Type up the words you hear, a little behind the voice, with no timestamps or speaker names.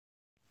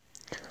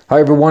Hi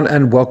everyone,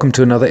 and welcome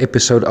to another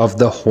episode of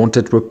The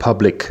Haunted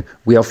Republic.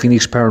 We are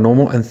Phoenix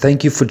Paranormal, and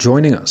thank you for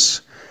joining us.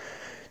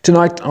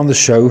 Tonight on the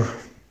show,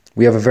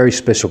 we have a very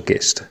special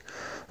guest.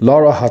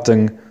 Lara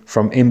Hutting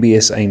from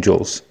MBS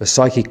Angels, a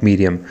psychic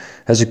medium,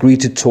 has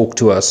agreed to talk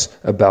to us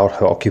about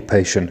her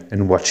occupation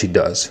and what she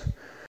does. Thank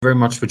you very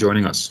much for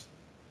joining us.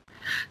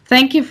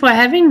 Thank you for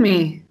having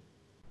me.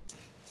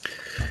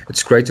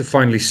 It's great to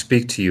finally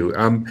speak to you.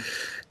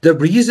 The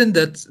reason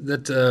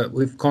that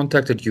we've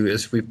contacted you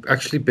is we've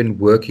actually been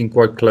working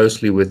quite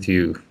closely with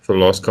you for the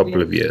last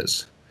couple of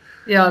years.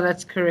 Yeah,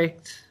 that's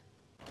correct.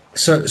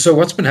 So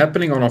what's been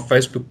happening on our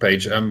Facebook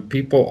page?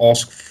 People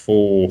ask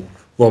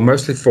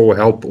mostly for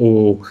help,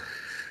 or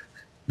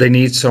they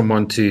need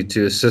someone to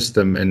assist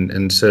them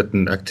in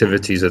certain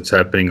activities that's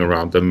happening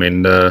around them.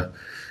 And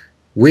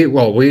we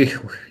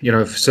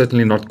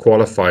certainly not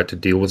qualified to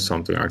deal with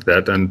something like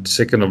that. And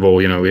second of all,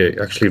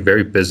 we're actually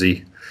very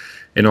busy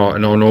in our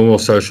normal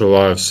social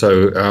lives.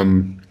 So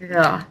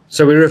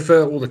so we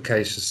refer all the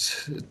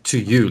cases to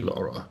you,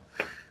 Lara.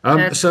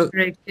 That's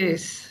great.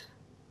 Yes.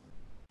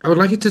 I would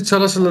like you to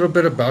tell us a little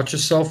bit about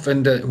yourself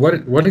and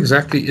what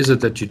exactly is it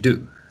that you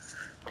do?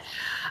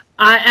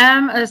 I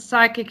am a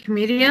psychic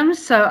medium,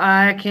 so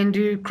I can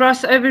do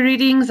crossover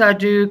readings. I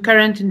do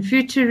current and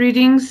future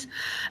readings.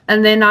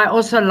 And then I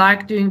also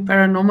like doing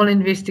paranormal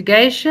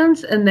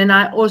investigations. And then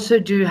I also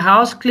do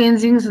house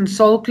cleansings and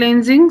soul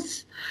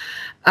cleansings.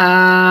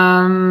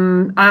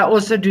 I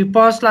also do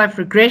past life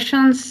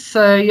regressions.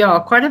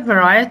 So quite a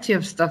variety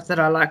of stuff that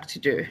I like to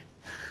do.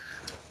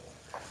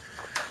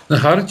 Now,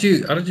 how did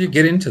you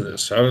get into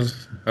this? How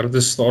did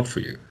this start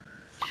for you?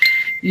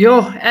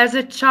 As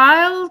a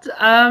child,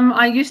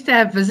 I used to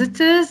have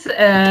visitors,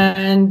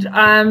 and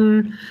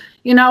I'll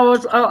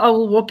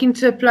walk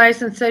into a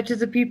place and say to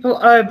the people,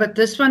 "Oh, but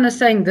this one is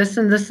saying this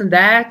and this and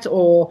that,"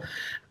 or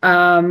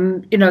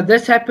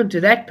this happened to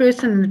that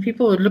person, and the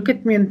people would look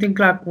at me and think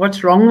like,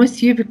 "What's wrong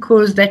with you?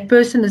 Because that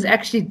person is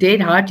actually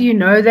dead. How do you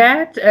know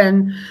that?"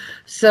 And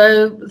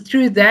so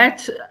through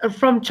that,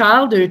 from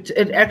childhood,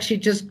 it actually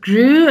just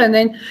grew. And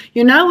then,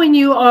 when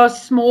you are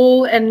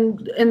small,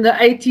 and in the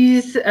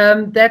 80s,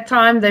 that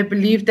time they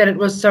believed that it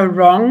was so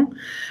wrong.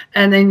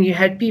 And then you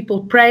had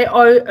people pray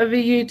over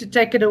you to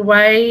take it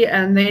away.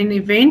 And then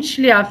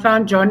eventually I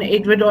found John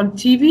Edward on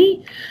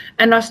TV.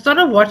 And I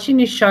started watching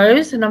his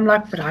shows, and I'm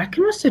like, but I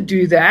can also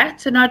do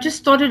that. And I just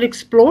started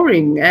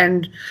exploring.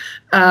 And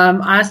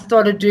I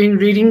started doing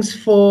readings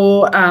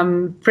for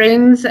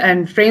friends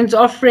and friends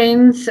of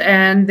friends.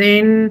 And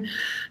then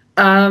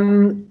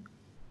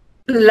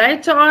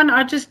later on,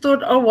 I just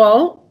thought,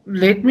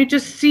 let me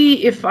just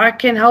see if I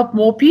can help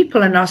more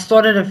people. And I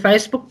started a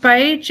Facebook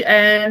page,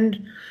 and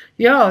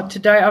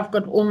today I've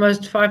got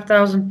almost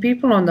 5,000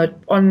 people on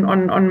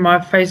my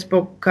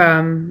Facebook,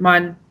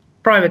 my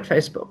private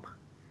Facebook.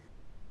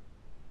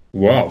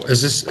 Wow,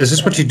 is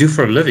this what you do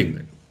for a living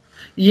then?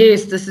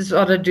 Yes, this is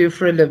what I do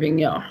for a living.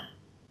 Yeah.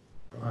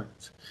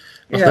 Right.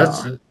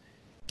 Well,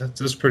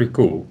 that's pretty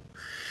cool.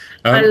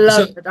 I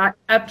love it. I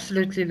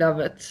absolutely love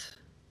it.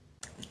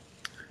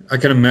 I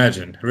can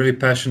imagine. Really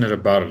passionate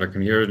about it. I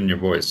can hear it in your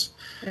voice.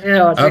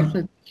 Yeah,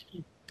 definitely.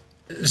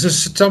 So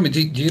tell me,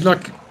 do you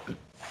like?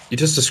 You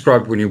just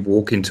described when you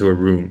walk into a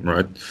room,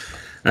 right?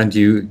 And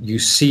you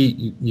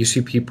see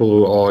people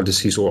who are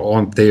deceased or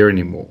aren't there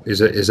anymore. Is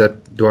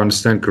that? Do I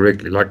understand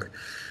correctly? Like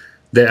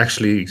they're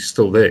actually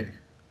still there?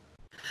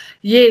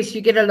 Yes,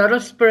 you get a lot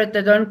of spirit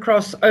that don't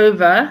cross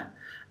over.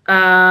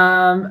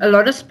 A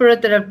lot of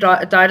spirit that have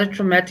died a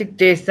traumatic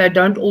death, they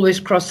don't always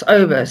cross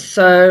over.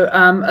 So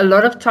a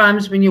lot of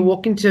times when you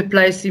walk into a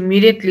place,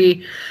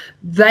 immediately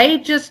they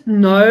just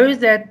know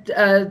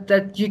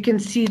that you can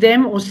see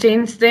them or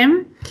sense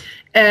them.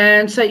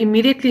 And so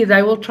immediately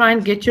they will try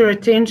and get your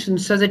attention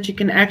so that you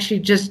can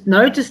actually just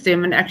notice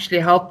them and actually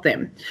help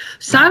them.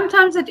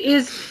 Sometimes it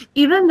is,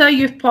 even though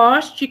you've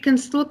passed, you can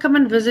still come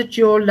and visit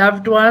your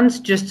loved ones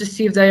just to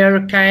see if they are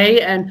okay.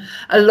 And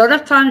a lot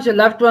of times your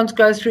loved ones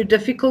go through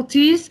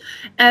difficulties,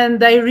 and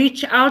they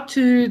reach out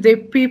to the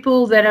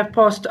people that have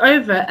passed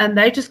over, and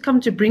they just come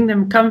to bring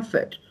them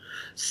comfort.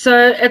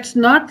 So it's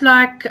not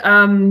like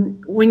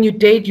when you're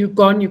dead, you're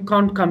gone, you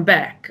can't come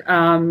back.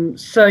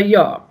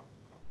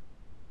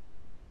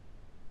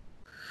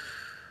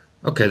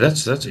 Okay,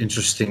 that's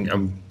interesting.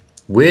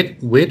 Where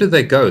do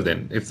they go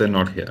then if they're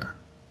not here?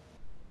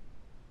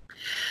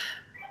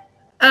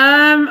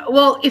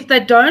 Well, if they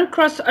don't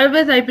cross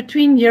over, they're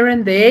between here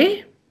and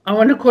there. I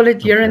want to call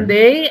it here and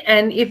there.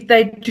 And if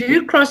they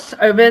do cross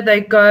over,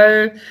 they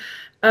go.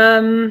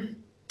 A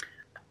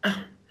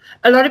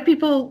lot of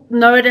people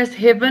know it as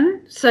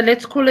heaven, so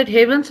let's call it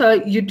heaven. So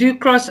you do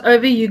cross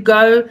over, you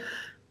go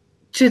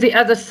to the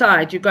other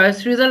side. You go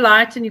through the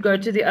light and you go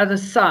to the other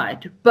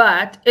side.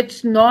 But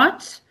it's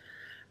not.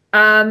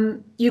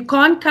 You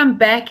can't come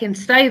back and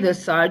stay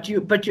this side,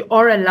 but you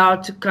are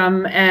allowed to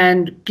come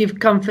and give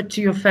comfort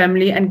to your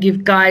family and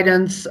give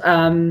guidance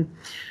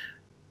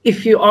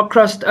if you are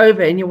crossed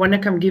over and you want to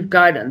come give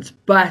guidance.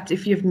 But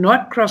if you've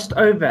not crossed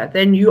over,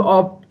 then you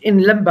are in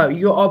limbo.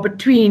 You are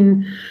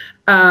between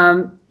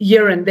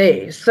here and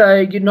there. So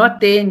you're not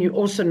there and you're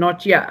also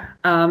not here.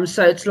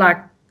 So it's like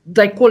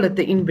they call it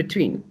the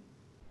in-between.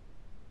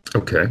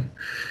 Okay.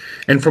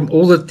 And from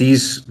all of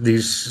these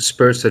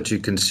spirits that you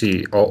can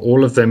see, are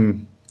all of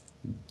them,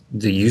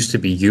 they used to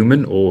be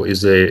human, or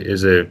is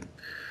there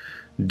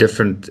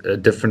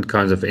different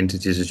kinds of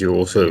entities that you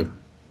also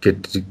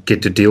get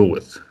to deal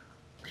with?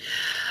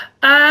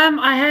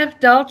 I have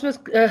dealt with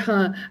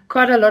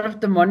quite a lot of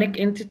demonic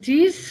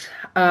entities.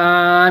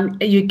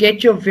 You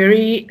get your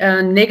very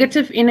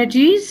negative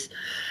energies,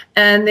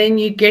 and then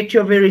you get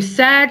your very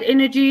sad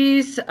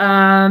energies.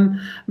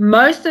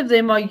 Most of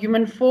them are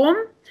human form.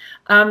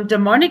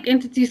 Demonic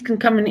entities can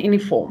come in any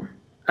form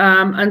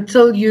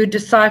until you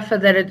decipher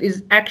that it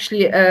is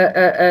actually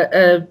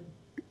a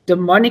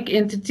demonic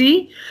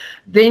entity.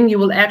 Then you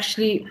will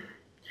actually,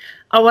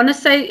 I want to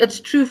say it's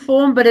true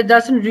form, but it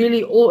doesn't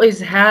really always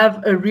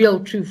have a real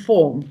true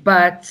form.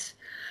 But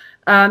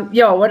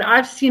what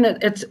I've seen,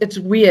 it's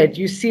weird.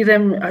 You see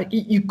them,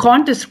 you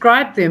can't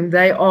describe them.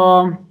 They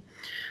are,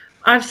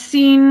 I've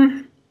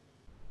seen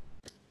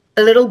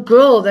a little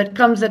girl that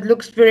comes that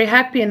looks very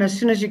happy, and as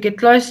soon as you get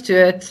close to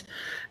it,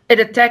 it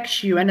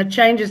attacks you, and it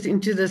changes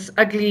into this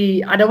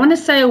ugly, I don't want to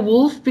say a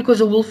wolf, because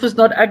a wolf is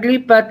not ugly,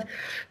 but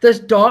this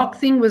dark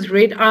thing with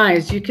red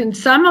eyes.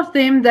 Some of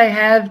them, they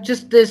have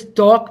just this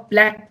dark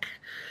black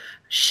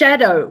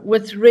shadow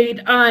with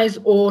red eyes,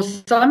 or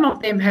some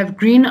of them have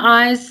green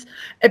eyes.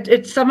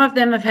 Some of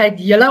them have had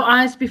yellow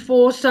eyes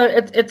before, so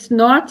it's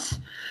not,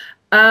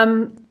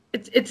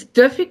 it's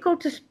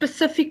difficult to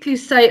specifically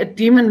say a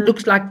demon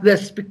looks like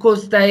this,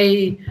 because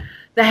they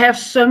have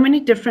so many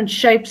different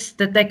shapes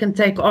that they can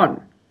take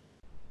on.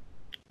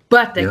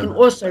 But they can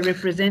also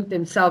represent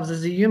themselves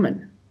as a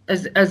human,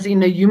 as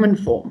in a human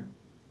form.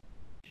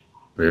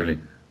 Really?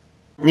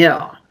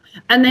 Yeah.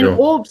 And then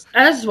orbs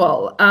as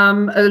well.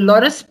 A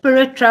lot of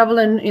spirit travel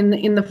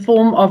in the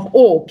form of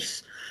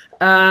orbs.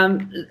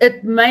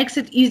 It makes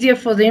it easier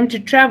for them to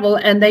travel,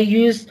 and they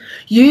use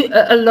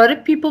a lot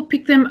of people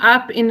pick them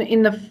up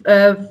in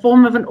the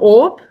form of an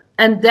orb,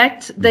 and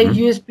that they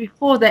use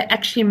before they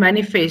actually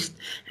manifest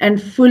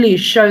and fully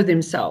show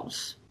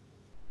themselves.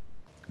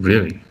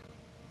 Really?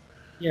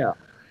 Yeah.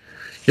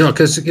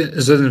 Because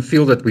in the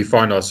field that we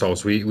find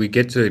ourselves, we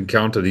get to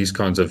encounter these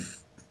kinds of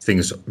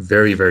things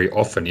very, very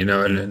often,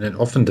 and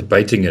often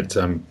debating it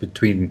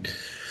between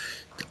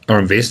our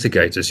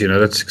investigators.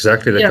 That's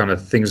exactly the kind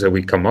of things that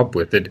we come up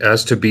with. It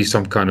has to be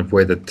some kind of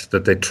way that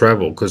they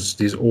travel, because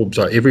these orbs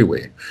are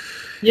everywhere.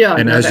 Yeah.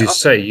 And as you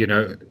say,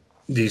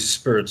 these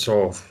spirits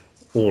are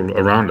all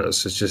around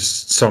us. It's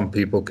just some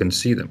people can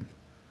see them.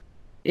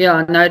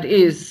 Yeah, no, it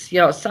is.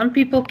 Yeah, some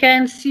people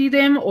can see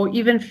them or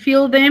even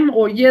feel them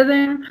or hear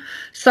them.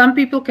 Some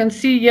people can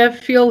see,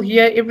 feel,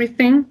 hear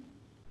everything.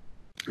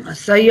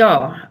 So,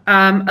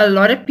 a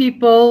lot of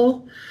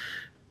people,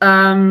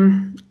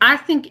 I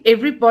think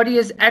everybody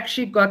has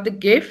actually got the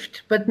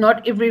gift, but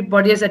not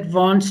everybody is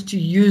advanced to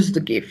use the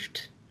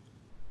gift.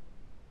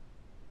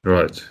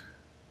 Right.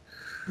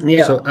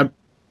 Yeah.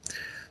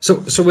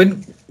 So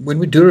when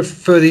we do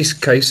refer these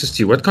cases to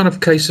you, what kind of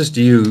cases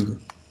do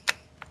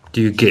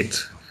you get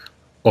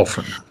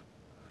often?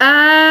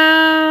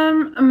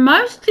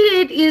 Mostly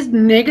it is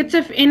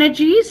negative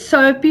energies.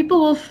 So people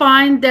will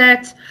find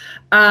that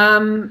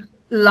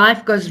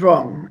life goes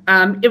wrong.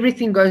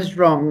 Everything goes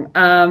wrong.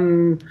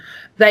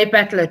 They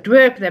battle at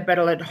work, they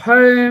battle at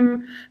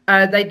home,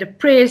 they're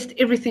depressed,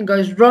 everything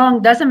goes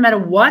wrong. Doesn't matter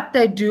what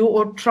they do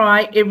or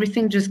try,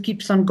 everything just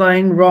keeps on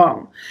going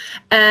wrong.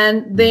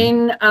 And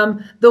then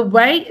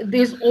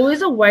there's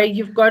always a way.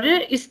 You've got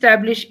to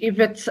establish if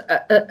it's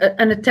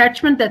an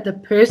attachment that the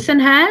person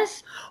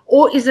has,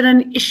 or is it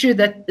an issue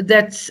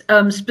that's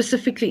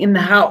specifically in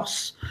the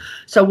house.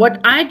 So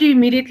what I do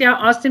immediately,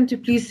 I ask them to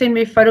please send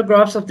me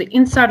photographs of the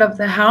inside of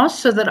the house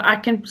so that I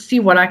can see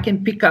what I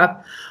can pick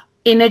up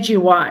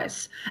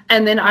energy-wise.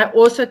 And then I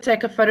also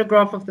take a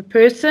photograph of the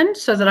person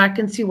so that I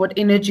can see what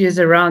energy is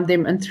around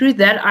them. And through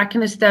that, I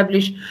can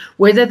establish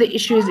whether the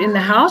issue is in the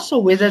house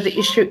or whether the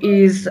issue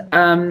is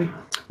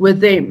with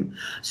them.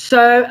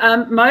 So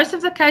most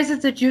of the cases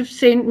that you've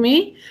sent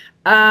me,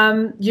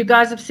 you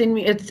guys have sent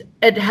me,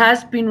 it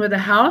has been with the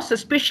house,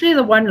 especially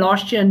the one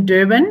last year in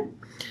Durban.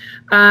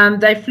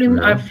 I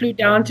flew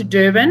down to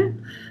Durban.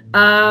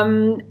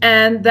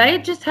 And they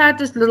just had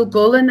this little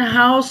girl in the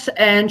house,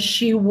 and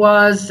she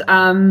was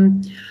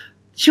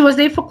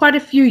there for quite a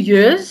few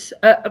years,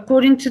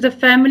 according to the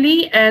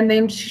family. And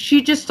then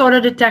she just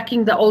started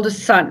attacking the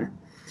oldest son,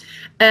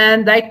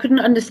 and they couldn't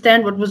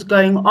understand what was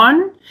going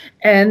on.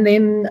 And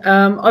then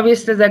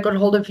obviously they got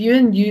hold of you,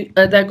 and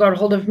they got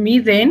hold of me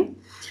then.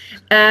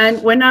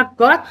 And when I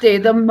got there,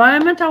 the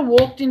moment I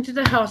walked into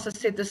the house, I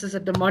said, this is a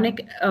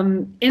demonic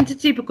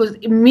entity, because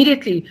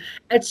immediately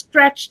it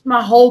scratched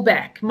my whole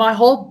back. My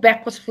whole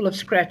back was full of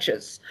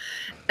scratches.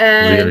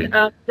 And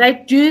really?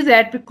 They do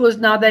that because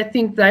now they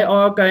think they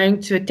are going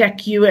to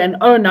attack you, and,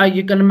 oh, no,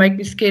 you're going to make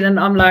me scared. And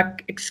I'm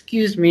like,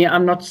 excuse me,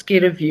 I'm not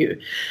scared of you.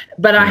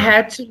 But I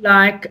had to,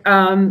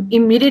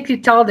 immediately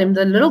tell them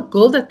the little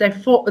girl that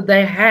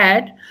they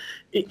had,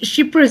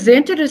 she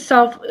presented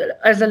herself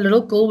as a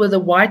little girl with a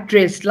white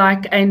dress,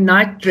 like a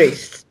night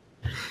dress.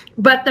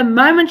 But the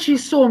moment she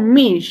saw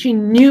me, she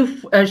knew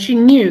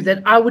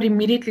that I would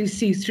immediately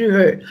see through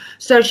her.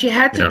 So she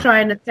had to try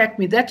and attack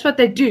me. That's what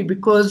they do,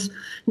 because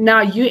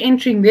now you're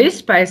entering their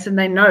space and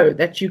they know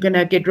that you're going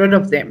to get rid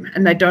of them,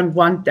 and they don't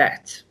want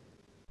that.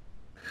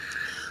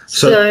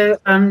 So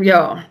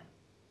yeah.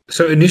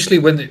 So initially,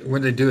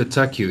 when they do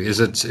attack you, is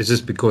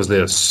this because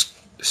they're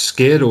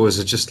scared, or is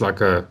it just like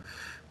a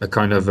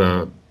kind of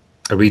a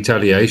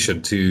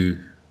retaliation to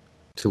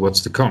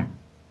what's to come?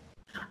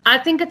 I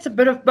think it's a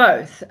bit of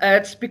both.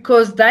 It's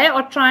because they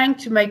are trying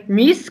to make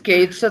me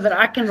scared so that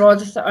I can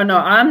rather say, oh no,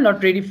 I'm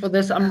not ready for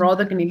this. I'm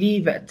rather going to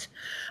leave it.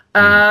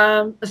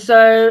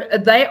 So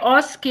they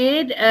are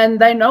scared and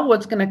they know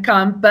what's going to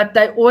come, but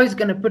they're always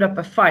going to put up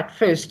a fight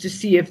first to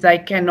see if they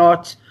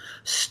cannot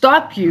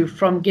stop you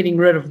from getting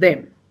rid of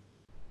them.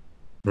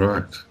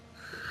 Right.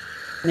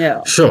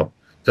 Yeah. Sure.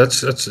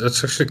 That's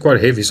actually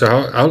quite heavy. So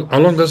how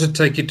long does it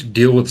take you to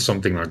deal with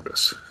something like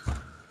this?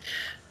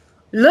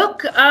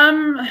 Look,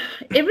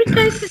 every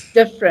case is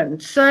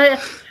different. So,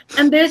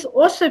 and there's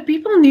also,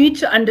 people need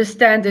to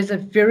understand there's a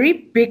very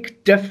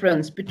big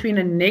difference between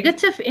a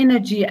negative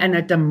energy and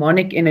a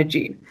demonic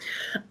energy.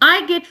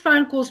 I get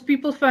phone calls,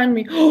 people phone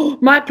me, oh,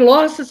 my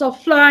glasses are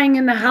flying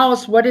in the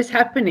house, what is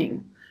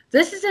happening?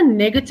 This is a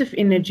negative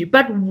energy,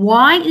 but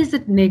why is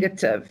it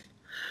negative?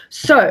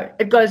 So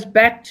it goes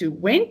back to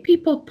when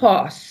people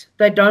pass,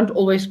 they don't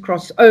always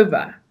cross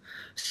over.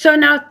 So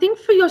now think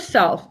for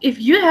yourself,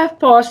 if you have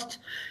passed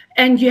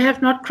and you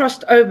have not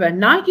crossed over,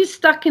 now you're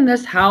stuck in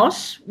this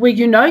house where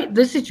you know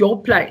this is your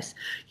place.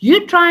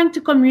 You're trying to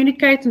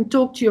communicate and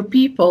talk to your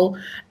people,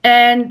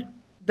 and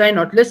they're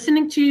not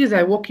listening to you.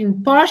 They're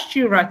walking past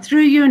you, right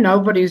through you.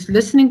 Nobody's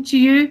listening to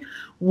you.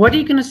 What are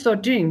you going to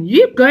start doing?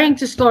 You're going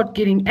to start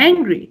getting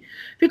angry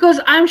because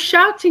I'm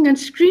shouting and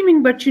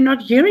screaming, but you're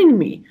not hearing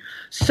me.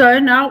 So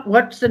now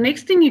what's the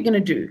next thing you're going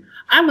to do?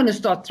 I'm going to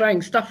start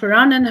throwing stuff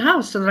around in the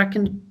house so that I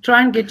can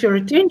try and get your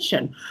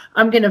attention.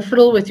 I'm going to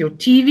fiddle with your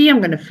TV. I'm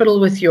going to fiddle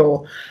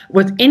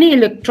with any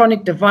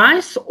electronic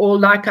device, or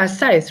like I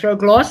say, throw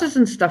glasses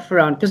and stuff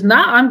around, because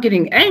now I'm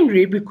getting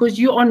angry because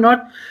you are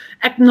not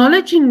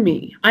acknowledging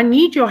me. I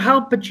need your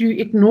help, but you're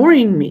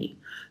ignoring me.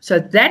 So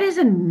that is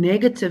a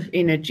negative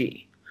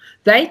energy.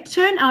 They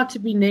turn out to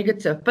be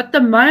negative. But the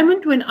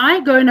moment when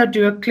I go and I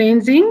do a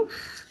cleansing,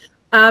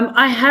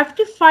 I have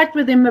to fight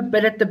with them a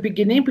bit at the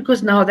beginning,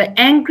 because now they're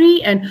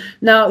angry, and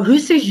now who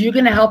says you're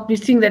going to help me,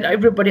 seeing that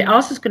everybody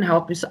else is going to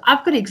help me? So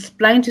I've got to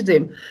explain to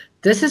them,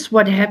 this is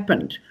what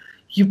happened.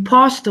 You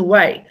passed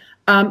away.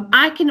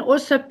 I can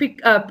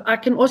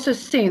also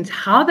sense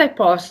how they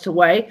passed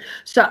away.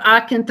 So I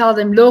can tell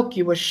them, look,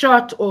 you were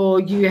shot, or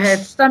you had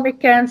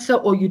stomach cancer,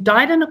 or you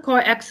died in a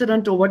car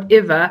accident, or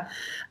whatever.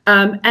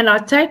 And I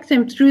take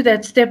them through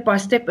that step by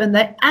step, and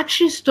they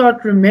actually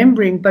start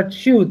remembering, but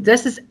shoot,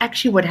 this is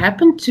actually what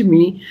happened to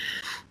me.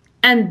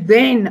 And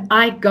then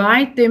I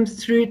guide them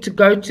through to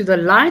go to the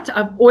light.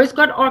 I've always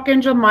got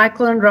Archangel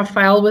Michael and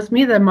Raphael with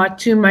me. They're my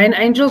two main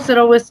angels that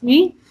are with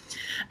me.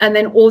 And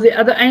then all the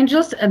other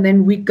angels, and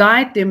then we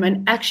guide them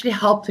and actually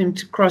help them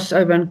to cross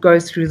over and go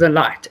through the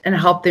light and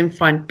help them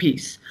find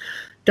peace.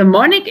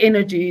 Demonic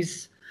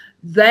energies,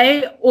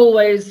 they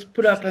always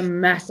put up a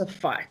massive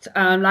fight.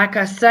 Like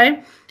I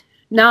say,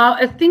 now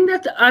a thing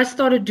that I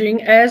started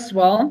doing as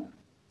well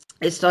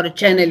is started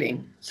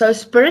channeling. So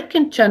spirit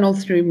can channel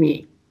through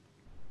me.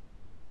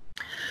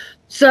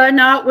 So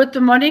now with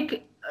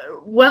demonic,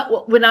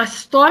 well, when I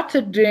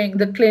started doing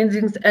the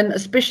cleansings and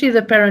especially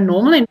the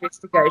paranormal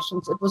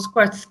investigations, it was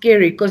quite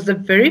scary, because the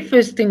very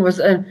first thing was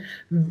a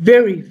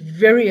very,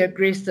 very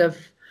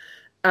aggressive,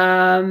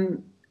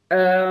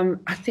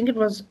 I think it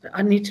was,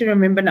 I need to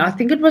remember now, I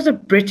think it was a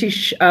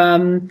British,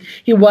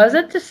 he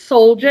wasn't a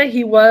soldier,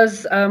 he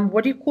was,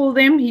 what do you call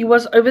them? He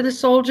was over the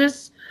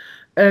soldiers,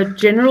 a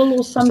general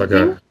or something.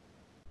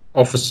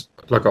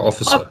 Like an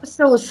officer.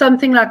 Officer or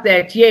something like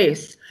that,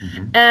 yes.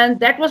 Mm-hmm. And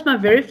that was my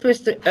very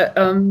first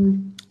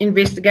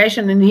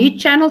investigation, and he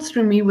channeled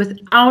through me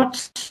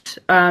without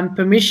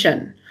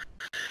permission.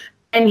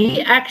 And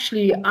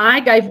I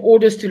gave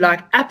orders to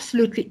like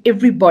absolutely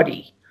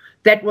everybody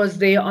that was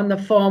there on the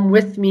farm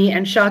with me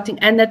and shouting,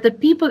 and that the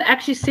people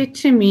actually said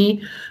to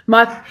me,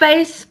 my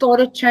face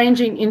started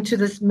changing into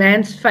this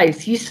man's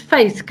face. His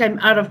face came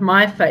out of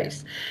my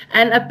face.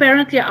 And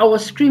apparently I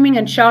was screaming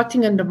and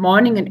shouting and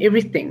demanding and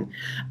everything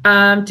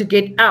to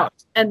get out.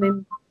 And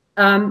then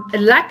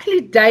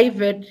luckily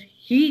David,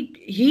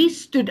 he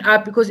stood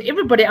up, because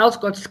everybody else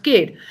got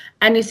scared,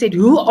 and he said,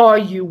 who are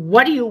you?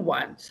 What do you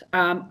want?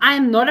 I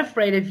am not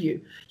afraid of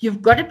you.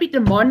 You've got to be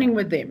demanding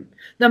with them.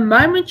 The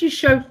moment you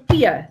show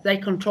fear, they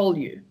control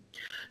you.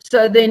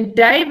 So then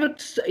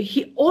David,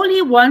 all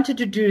he wanted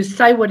to do is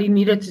say what he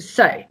needed to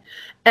say.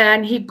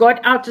 And he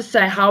got out to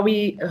say how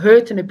he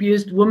hurt and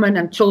abused women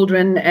and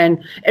children,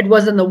 and it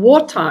was in the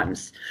war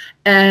times.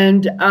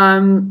 And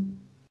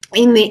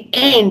in the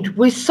end,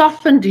 we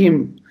softened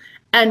him,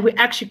 and we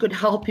actually could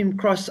help him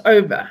cross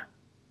over.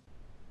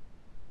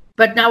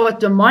 But now with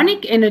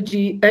demonic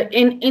energy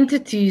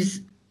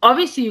entities,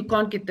 obviously you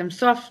can't get them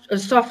soft.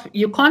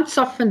 You can't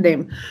soften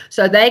them,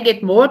 so they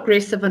get more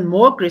aggressive and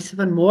more aggressive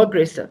and more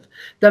aggressive.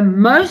 The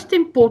most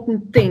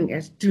important thing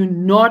is do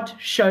not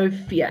show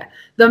fear.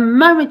 The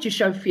moment you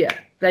show fear,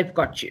 they've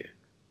got you.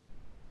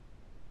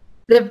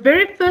 The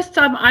very first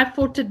time I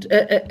fought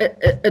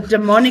a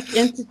demonic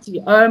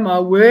entity, oh my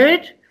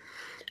word,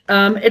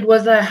 it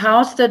was a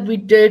house that we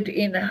did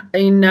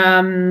in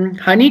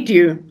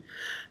Honeydew.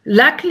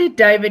 Luckily,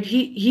 David,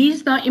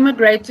 he's now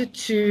immigrated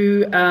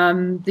to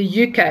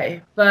the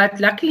UK, but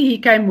luckily he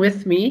came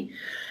with me.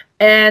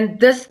 And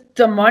this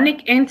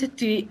demonic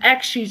entity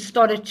actually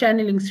started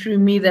channeling through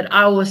me that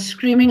I was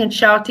screaming and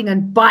shouting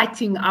and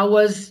biting. I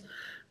was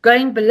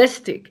going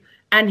ballistic.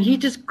 And he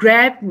just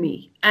grabbed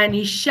me and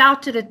he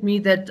shouted at me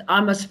that I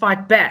must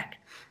fight back.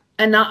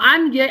 And now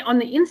I'm here on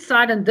the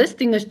inside and this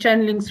thing is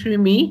channeling through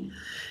me.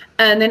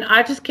 And then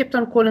I just kept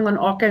on calling on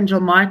Archangel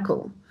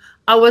Michael.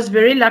 I was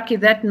very lucky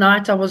that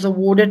night. I was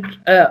awarded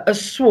a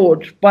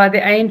sword by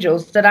the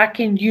angels that I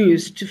can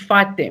use to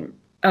fight them.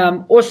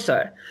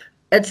 Also,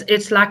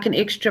 it's like an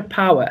extra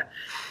power.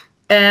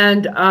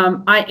 And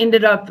I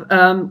ended up,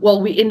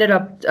 we ended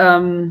up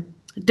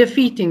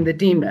defeating the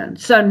demon.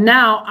 So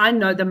now I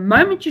know the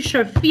moment you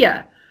show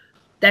fear,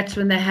 that's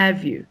when they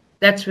have you.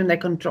 That's when they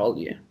control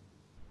you.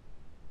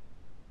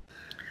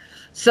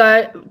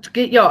 So to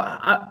get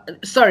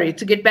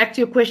back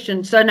to your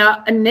question. So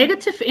now a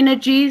negative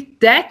energy,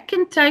 that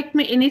can take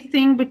me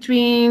anything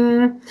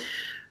between,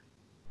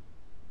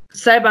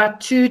 say,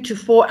 about 2 to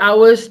 4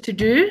 hours to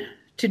do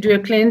a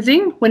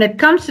cleansing. When it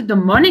comes to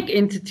demonic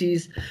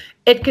entities,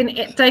 it can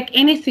take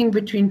anything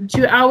between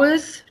 2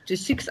 hours to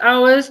 6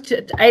 hours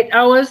to 8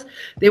 hours.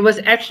 There was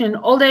actually an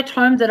old age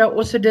home that I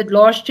also did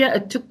last year.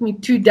 It took me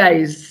 2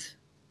 days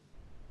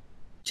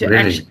to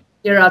actually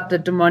clear out the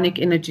demonic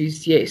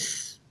energies.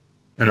 Yes.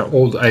 In an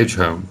old age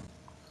home?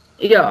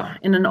 Yeah,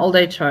 in an old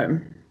age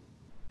home.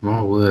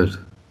 My word.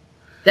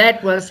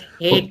 That was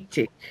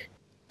hectic.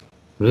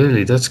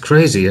 Really? That's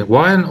crazy.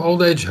 Why an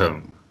old age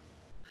home?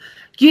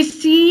 You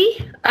see,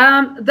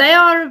 they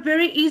are a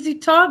very easy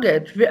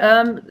target.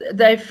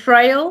 They're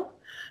frail.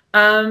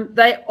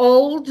 They're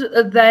old.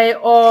 They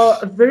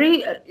are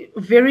very,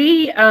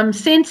 very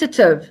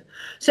sensitive.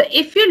 So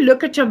if you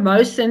look at your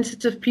most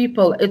sensitive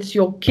people, it's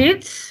your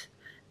kids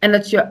and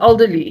it's your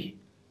elderly.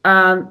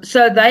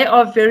 So they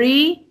are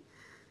very.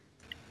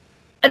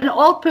 An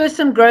old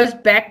person grows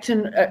back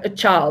to a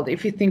child,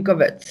 if you think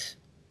of it.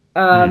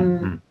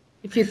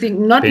 If you think,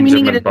 not Benjamin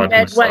meaning it in a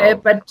bad way,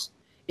 but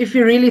if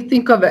you really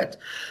think of it.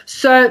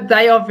 So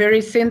they are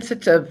very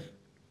sensitive.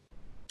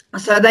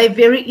 So they're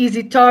very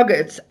easy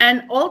targets.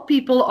 And old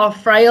people are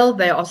frail.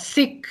 They are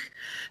sick.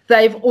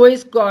 They've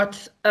always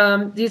got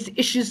these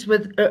issues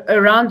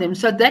around them.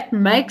 So that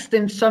makes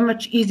them so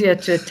much easier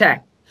to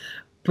attack.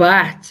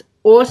 But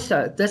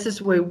also, this is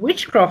where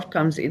witchcraft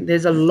comes in.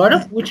 There's a lot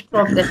of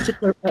witchcraft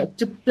that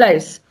took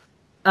place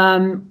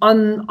on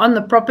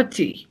the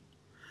property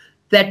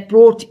that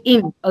brought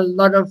in a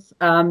lot of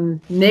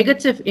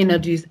negative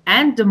energies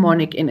and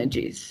demonic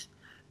energies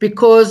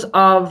because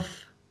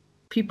of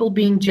people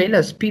being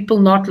jealous, people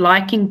not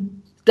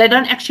liking. They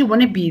don't actually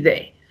want to be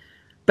there,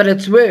 but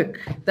it's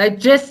work. They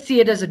just see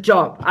it as a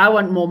job. I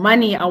want more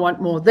money. I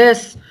want more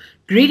this.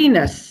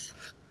 Greediness.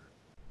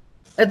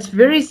 It's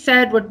very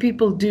sad what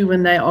people do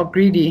when they are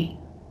greedy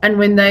and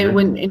when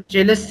in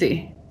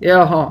jealousy.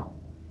 Yeah.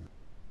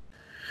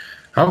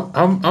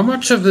 How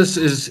much of this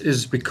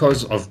is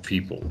because of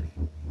people?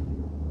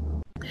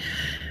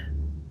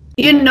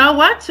 You know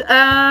what?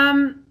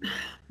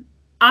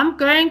 I'm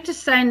going to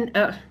say,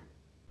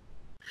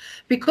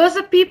 because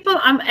of people,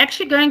 I'm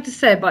actually going to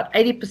say about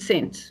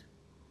 80%.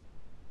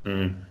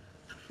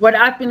 What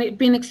I've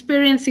been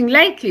experiencing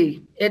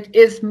lately, it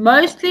is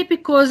mostly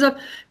because of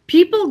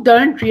people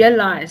don't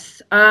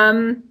realize.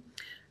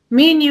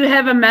 Me and you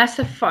have a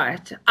massive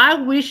fight. I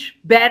wish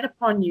bad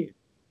upon you.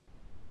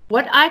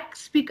 What I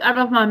speak out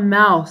of my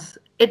mouth,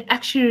 it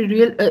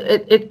actually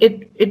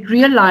it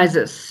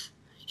realizes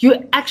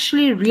you're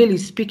actually really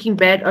speaking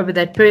bad over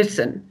that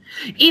person,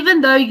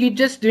 even though you're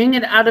just doing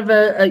it out of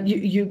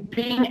you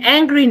being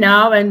angry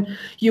now and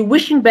you're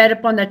wishing bad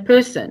upon that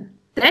person.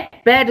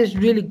 That bad is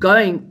really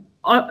going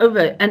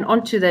over and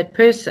onto that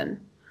person.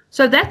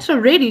 So that's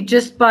already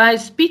just by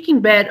speaking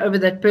bad over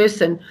that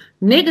person,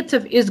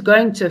 negative is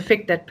going to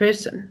affect that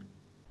person.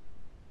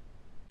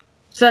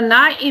 So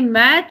now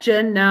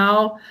imagine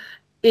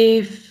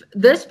if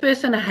this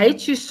person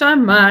hates you so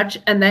much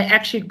and they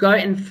actually go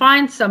and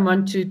find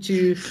someone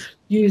to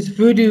use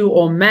voodoo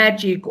or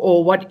magic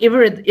or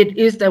whatever it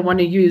is they want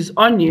to use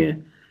on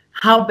you,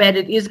 how bad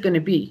it is going to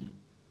be.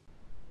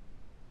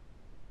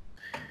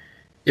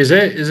 Is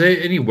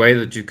there any way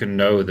that you can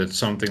know that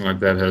something like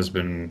that has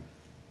been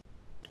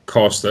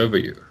cast over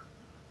you?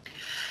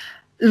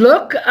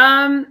 Look,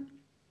 to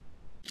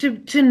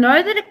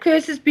know that a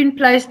curse has been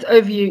placed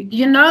over you,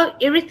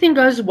 everything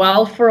goes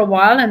well for a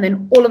while and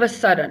then all of a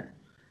sudden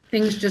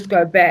things just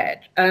go bad.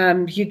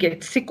 You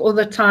get sick all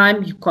the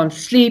time, you can't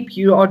sleep,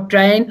 you are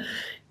drained.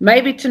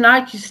 Maybe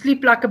tonight you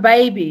sleep like a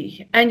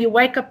baby and you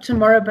wake up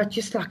tomorrow, but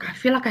just like, I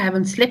feel like I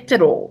haven't slept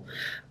at all.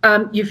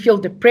 You feel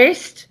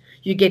depressed,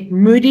 you get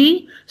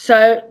moody.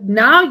 So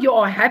now you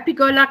are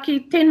happy-go-lucky.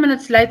 10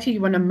 minutes later, you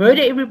want to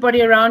murder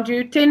everybody around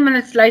you. 10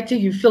 minutes later,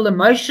 you feel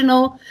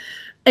emotional.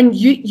 And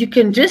you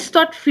can just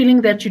start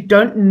feeling that you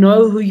don't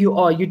know who you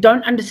are. You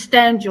don't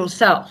understand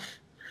yourself.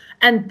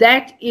 And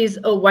that is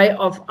a way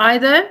of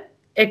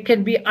it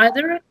can be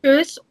either a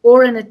curse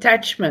or an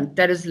attachment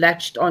that is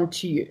latched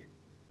onto you.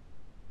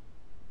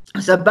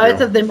 So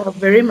both of them are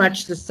very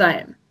much the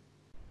same.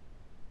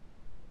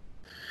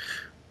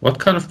 What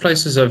kind of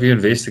places have you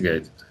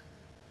investigated?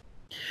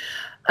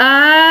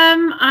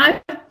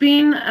 I've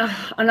been,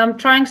 and I'm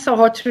trying so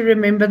hard to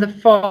remember the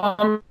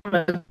farm,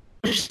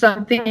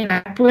 something in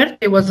Hackworth.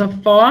 There was a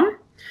farm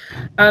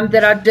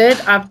that I did.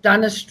 I've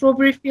done a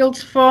strawberry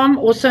fields farm,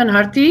 also in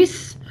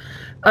Harties.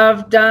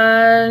 I've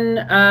done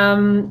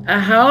a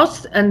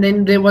house, and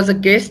then there was a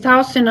guest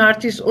house in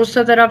Harties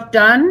also that I've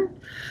done.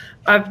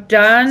 I'm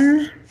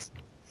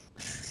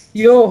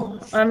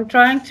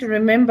trying to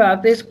remember.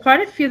 There's quite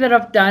a few that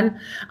I've done.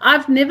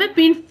 I've never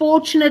been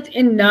fortunate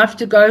enough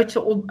to go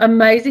to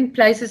amazing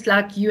places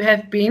like you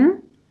have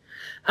been.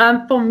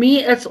 For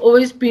me, it's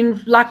always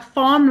been like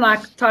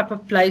farm-like type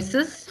of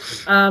places,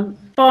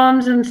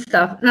 farms and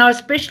stuff. Now,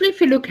 especially if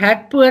you look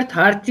Hackpoort,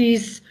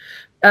 Harties,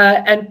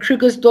 and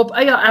Krugersdorp. Oh,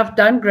 yeah, I've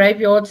done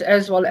graveyards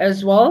as well.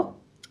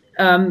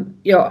 But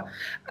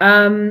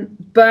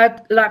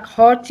like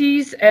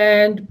Harties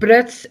and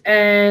Brits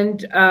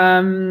and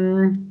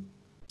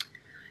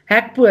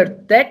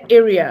Hackpoort, that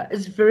area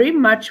is very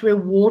much where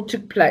war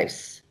took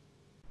place.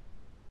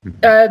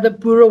 The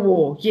Boer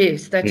War,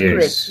 yes, that's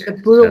correct. The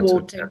Boer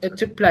War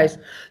took place.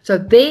 So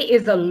there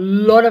is a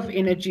lot of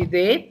energy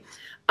there.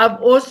 I've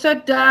also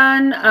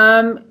done,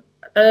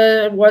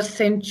 was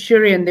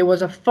Centurion. There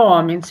was a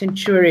farm in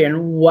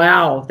Centurion.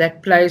 Wow,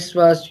 that place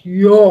was,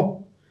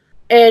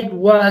 it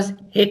was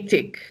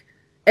hectic.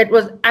 It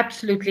was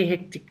absolutely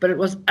hectic, but it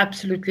was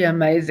absolutely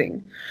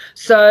amazing.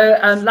 So,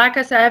 like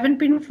I said, I haven't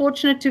been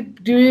fortunate to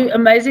do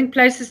amazing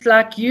places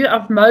like you.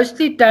 I've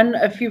mostly done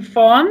a few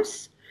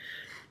farms.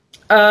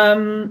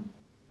 But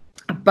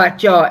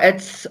yeah,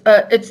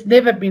 it's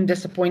never been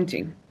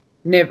disappointing.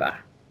 Never.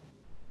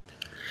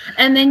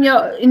 And then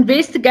your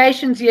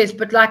investigations, yes,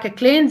 but like a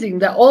cleansing,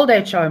 the old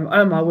age home,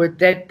 oh my word,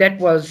 that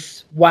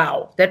was,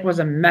 wow. That was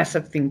a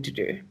massive thing to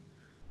do.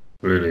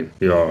 Really?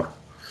 Yeah.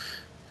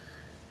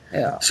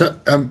 Yeah. So,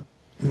 I'm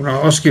going to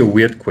ask you a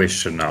weird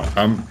question now.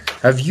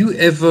 Have you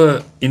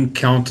ever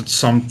encountered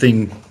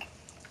something,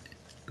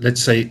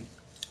 let's say,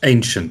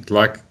 ancient?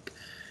 Like,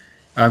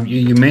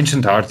 you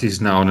mentioned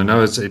Harties now, and I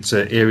know it's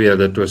an area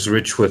that was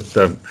rich with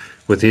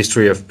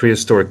history of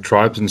prehistoric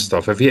tribes and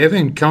stuff. Have you ever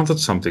encountered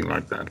something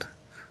like that?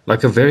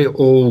 Like a very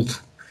old,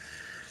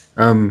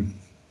 not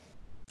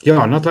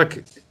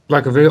like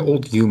a very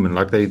old human.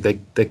 Like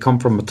they come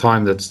from a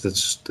time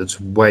that's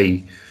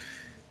way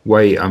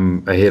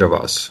ahead of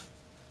us,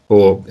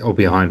 or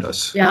behind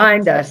us.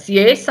 Behind us,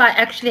 yes, I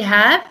actually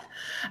have.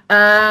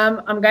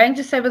 I'm going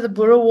to say with the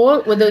Boer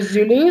War, with the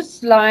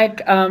Zulus, like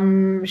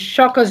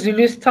Shaka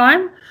Zulu's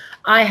time,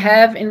 I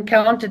have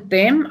encountered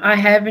them. I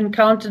have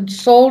encountered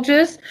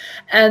soldiers,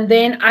 and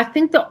then I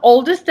think the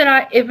oldest that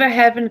I ever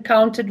have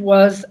encountered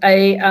was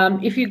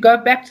if you go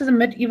back to the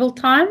medieval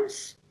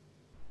times,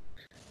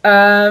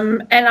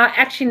 and I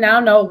actually now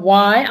know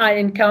why I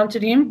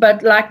encountered him,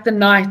 but like the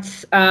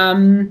knights,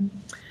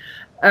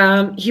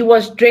 he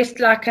was dressed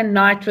like a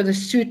knight with a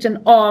suit and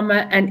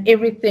armor and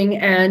everything,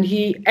 and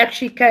he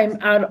actually came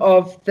out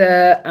of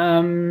the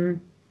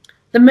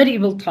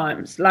medieval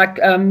times, like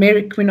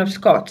Mary Queen of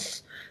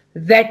Scots,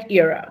 that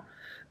era.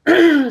 So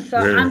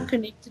really? I'm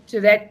connected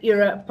to that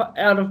era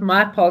out of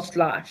my past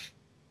life.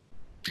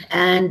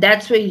 And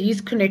that's where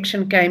his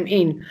connection came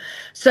in.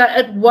 So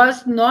it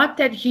was not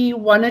that he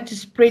wanted to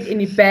spread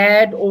any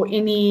bad or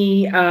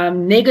any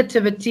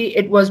negativity.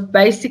 It was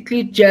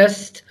basically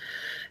just,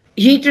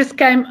 he just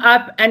came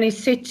up and he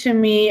said to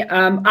me,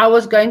 I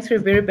was going through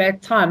a very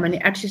bad time. And he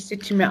actually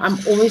said to me, I'm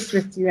always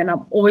with you and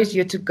I'm always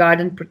here to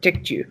guide and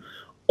protect you.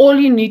 All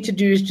you need to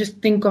do is just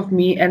think of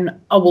me and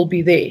I will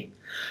be there.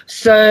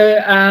 So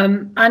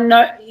I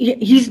know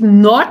he's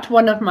not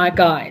one of my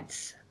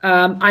guides.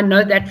 I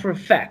know that for a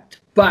fact.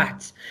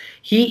 But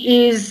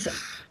he is,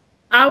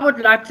 I would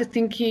like to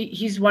think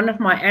he's one of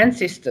my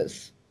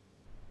ancestors.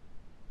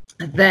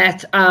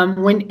 That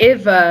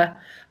whenever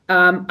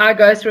I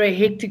go through a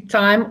hectic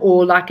time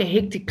or like a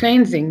hectic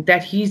cleansing,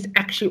 that he's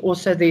actually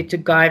also there to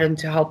guide and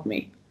to help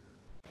me.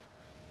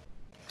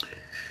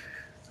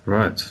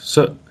 Right.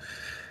 So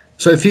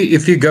if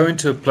you go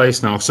into a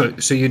place now, so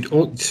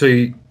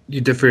you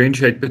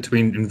differentiate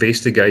between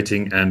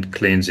investigating and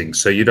cleansing.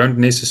 So you don't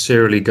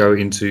necessarily go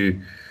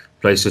into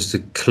places to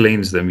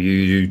cleanse them.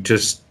 You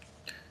just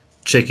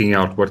checking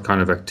out what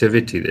kind of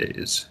activity there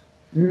is.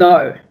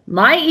 No,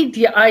 my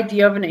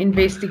idea of an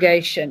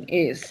investigation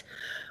is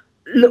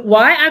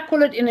why I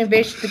call it an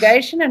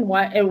investigation and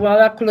why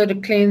I call it a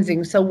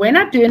cleansing. So when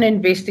I do an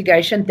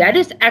investigation, that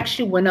is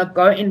actually when I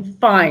go and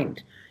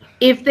find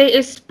if there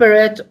is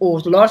spirit or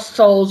lost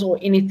souls or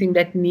anything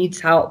that needs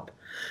help.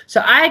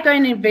 So I go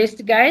and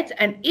investigate,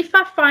 and if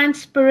I find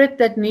spirit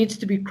that needs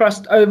to be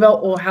crossed over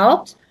or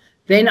helped,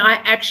 then I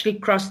actually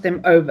cross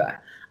them over.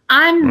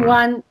 I'm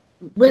one,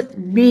 with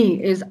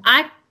me, is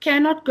I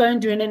cannot go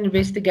and do an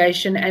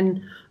investigation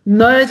and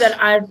know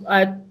that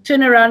I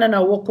turn around and I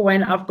walk away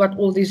and I've got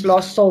all these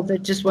lost souls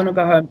that just want to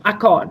go home. I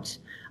can't.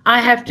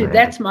 I have to.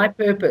 That's my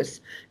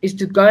purpose, is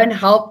to go and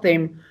help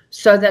them,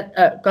 so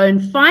that go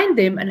and find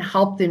them and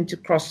help them to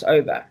cross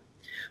over.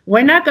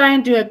 When I go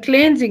and do a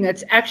cleansing,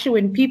 it's actually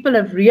when people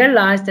have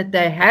realized that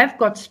they have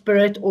got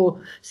spirit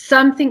or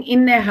something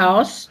in their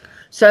house.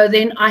 So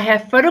then I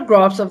have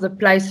photographs of the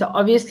place. So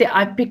obviously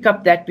I pick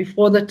up that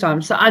before the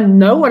time. So I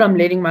know what I'm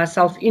letting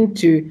myself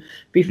into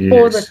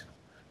before the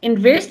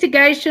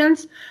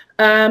investigations.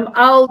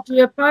 I'll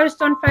do a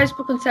post on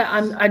Facebook and say,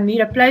 I need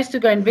a place to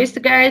go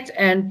investigate.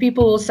 And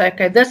people will say,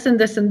 okay, this and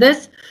this and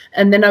this.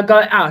 And then I'll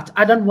go out.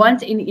 I don't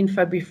want any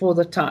info before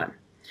the time.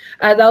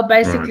 They'll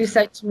basically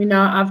say to me,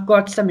 now I've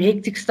got some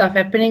hectic stuff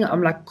happening.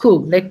 I'm like,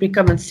 cool, let me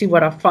come and see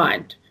what I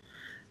find.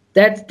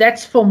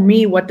 That's for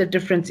me what the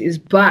difference is.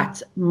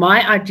 But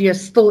my idea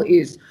still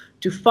is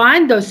to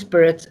find those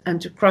spirits and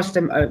to cross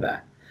them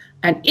over.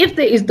 And if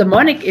there is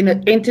demonic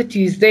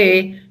entities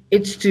there,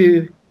 it's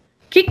to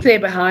kick their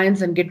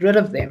behinds and get rid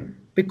of them,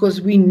 because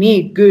we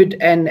need good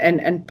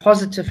and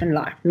positive in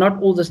life,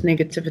 not all this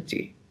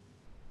negativity.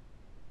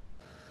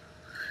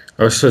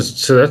 Oh, so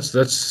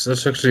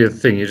that's actually a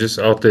thing. You're just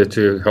out there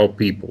to help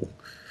people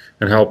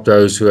and help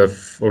those who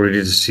have already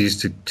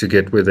deceased to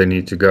get where they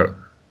need to go.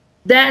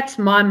 That's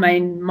my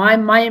main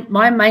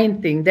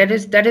thing. That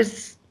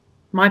is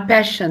my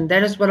passion.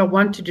 That is what I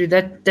want to do.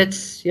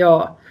 That's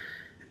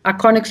I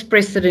can't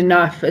express it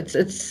enough.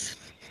 It's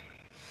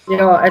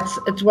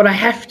what I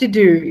have to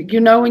do.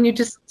 When you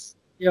just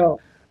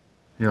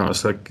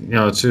it's like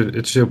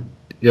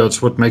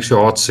it's what makes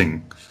your heart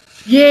sing.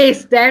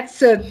 Yes, that's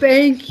it.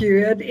 Thank you.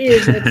 It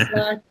is. It's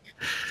like,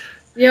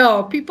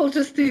 people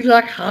just think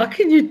like, how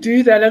can you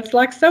do that? It's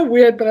like so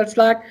weird, but it's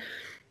like,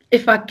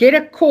 if I get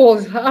a call,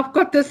 I've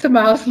got this in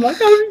my house, I'm like,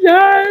 oh,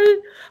 yay,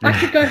 I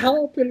can go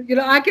help. And,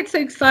 I get so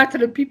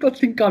excited and people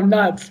think I'm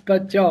nuts,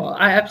 but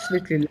I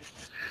absolutely.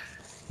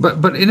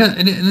 But in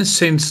a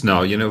sense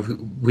now,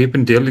 we've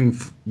been dealing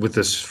with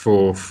this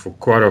for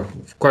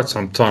quite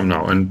some time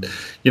now, and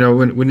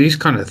when these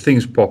kind of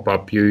things pop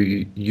up,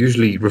 you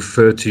usually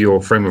refer to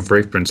your frame of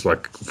reference,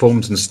 like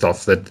forms and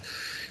stuff that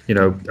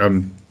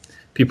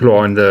people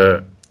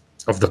are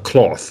of the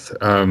cloth,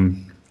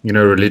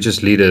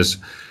 religious leaders,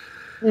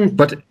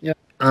 but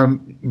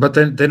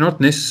they're not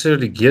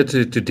necessarily geared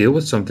to deal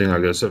with something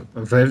like this.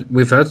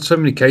 We've had so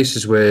many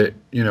cases where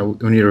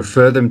when you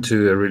refer them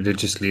to a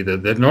religious leader,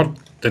 they've not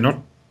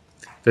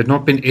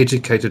been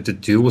educated to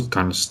deal with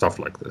kind of stuff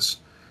like this.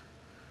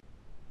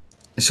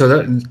 So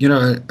that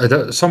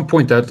at some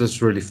point that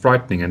was really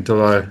frightening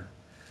until I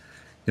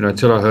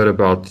heard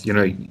about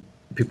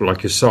people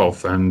like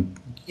yourself, and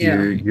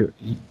you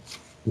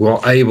were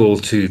able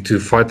to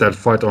fight that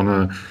fight on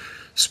a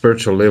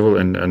spiritual level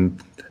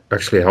and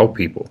actually help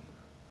people.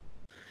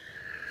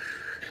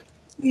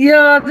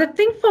 Yeah, the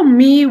thing for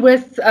me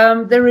with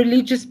the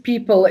religious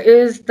people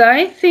is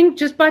they think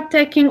just by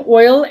taking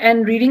oil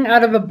and reading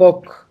out of a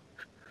book,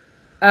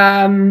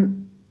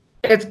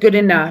 it's good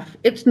enough.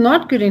 It's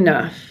not good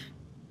enough.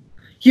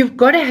 You've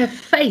got to have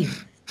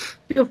faith.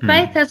 Your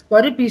faith has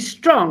got to be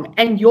strong,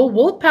 and your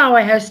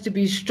willpower has to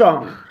be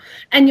strong,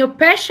 and your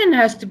passion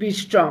has to be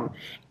strong.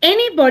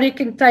 Anybody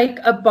can take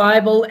a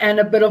Bible and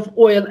a bit of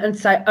oil and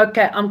say,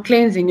 okay, I'm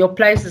cleansing. Your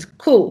place is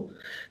cool.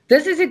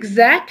 This is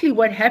exactly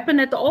what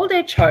happened at the old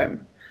age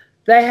home.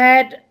 They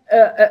had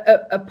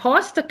a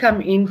pastor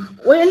come in,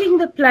 oiling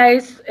the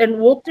place, and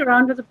walked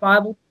around with the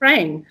Bible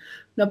praying.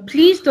 Now,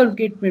 please don't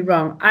get me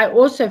wrong. I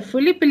also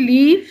fully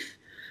believe,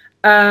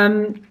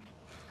 but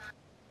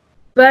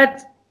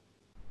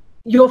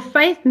your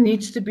faith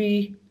needs to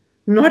be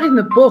not in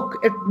the book.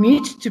 It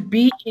needs to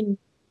be in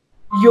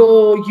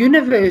your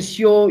universe,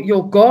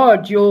 your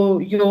God,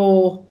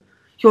 your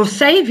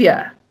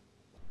Savior.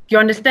 You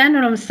understand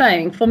what I'm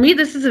saying? For me,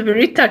 this is a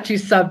very touchy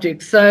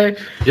subject. So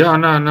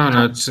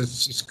no.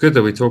 It's good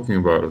that we're talking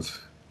about it.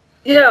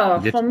 Yeah,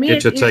 for me,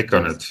 get your take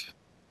on it.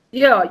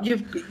 Yeah,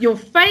 your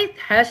faith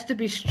has to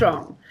be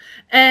strong,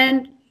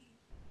 and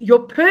your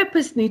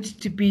purpose needs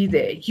to be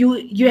there.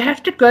 You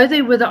have to go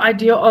there with the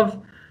idea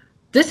of,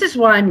 this is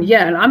why I'm here,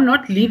 and I'm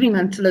not leaving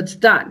until it's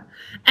done.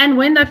 And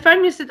when they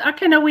phoned me and said,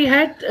 okay, now we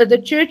had the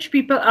church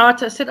people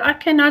out, I said,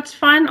 okay, no, it's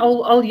fine.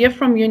 I'll hear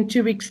from you in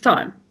 2 weeks'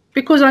 time.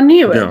 Because I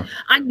knew it. Yeah.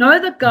 I know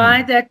the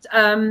guy that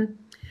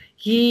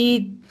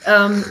he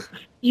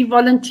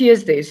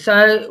volunteers there.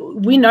 So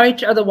we know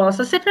each other well.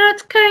 So I said, no,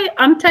 it's okay.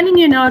 I'm telling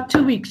you now,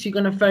 2 weeks, you're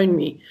going to phone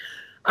me.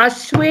 I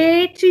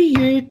swear to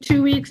you,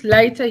 2 weeks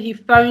later, he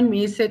phoned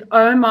me. He said,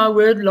 oh, my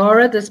word,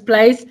 Laura, this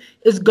place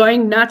is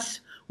going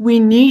nuts. We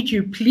need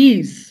you,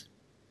 please.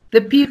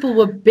 The people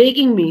were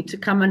begging me to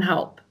come and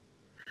help.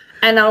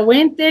 And I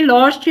went there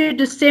last year,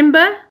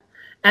 December,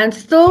 And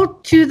still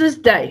to this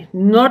day,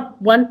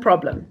 not one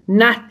problem,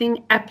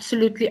 nothing,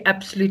 absolutely,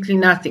 absolutely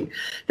nothing.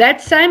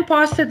 That same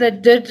pastor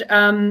that did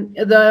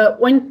the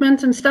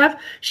ointment and stuff,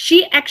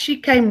 she actually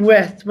came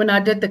with when I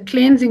did the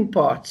cleansing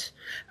part,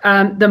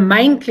 the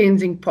main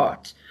cleansing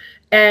part.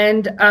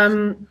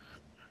 And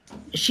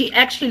she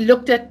actually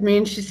looked at me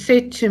and she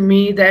said to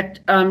me that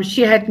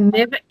she had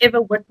never,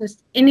 ever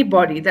witnessed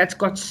anybody that's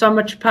got so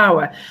much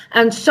power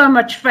and so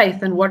much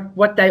faith in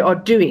what they are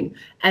doing.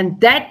 And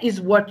that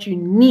is what you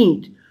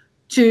need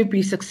to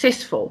be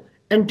successful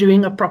in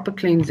doing a proper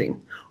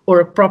cleansing or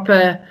a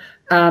proper,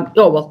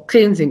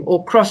 cleansing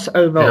or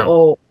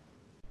crossover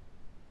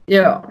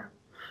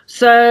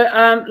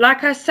So,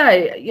 like I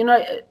say,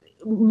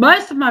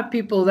 most of my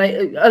people,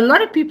 a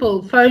lot of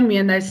people phone me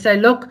and they say,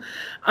 look,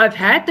 I've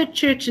had the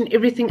church and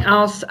everything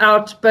else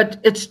out, but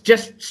it's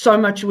just so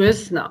much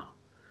worse now.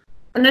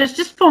 And it's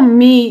just for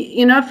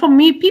me,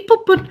 people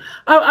put,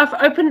 I've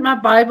opened my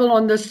Bible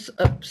on this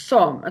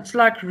psalm. It's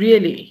like,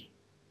 really?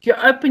 You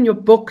open your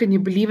book and you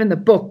believe in the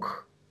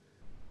book.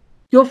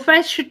 Your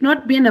faith should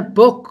not be in a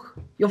book.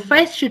 Your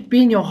faith should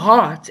be in your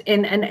heart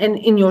and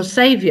in your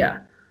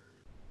Savior.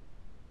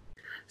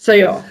 So,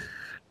 yeah.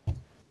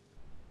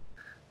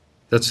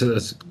 That's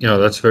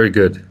very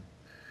good.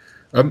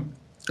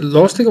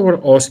 Last thing I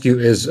want to ask you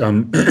is,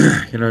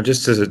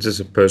 just as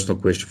a personal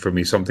question for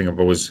me, something I've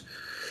always,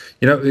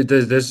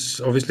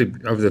 there's obviously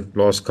over the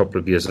last couple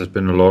of years, there's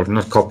been a lot,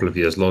 not couple of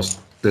years,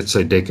 last, let's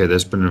say decade,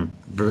 there's been a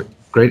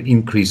great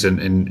increase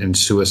in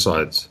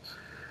suicides.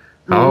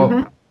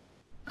 How,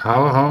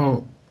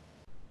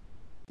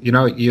 you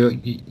know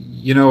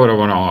what I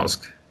want to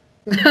ask.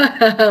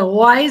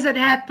 Why is it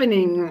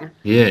happening?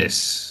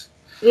 Yes.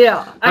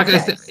 Yeah.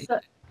 Okay.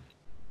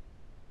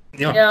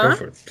 Go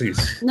for it,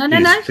 please. No.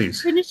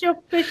 Please. Finish your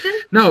question.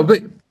 No,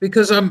 but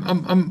because I've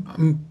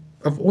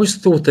always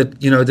thought that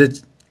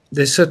that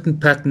there's certain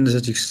patterns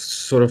that you're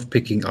sort of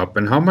picking up,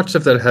 and how much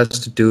of that has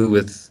to do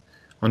with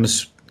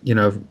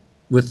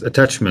with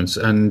attachments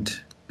and,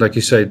 like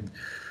you said,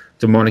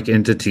 demonic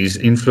entities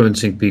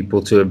influencing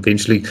people to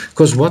eventually.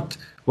 Because what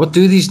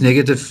do these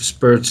negative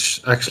spirits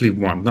actually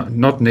want?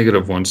 Not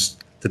negative ones,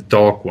 the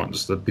dark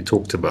ones that we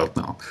talked about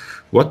now.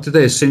 What do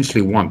they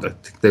essentially want? I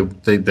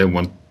think they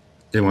want.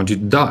 They want you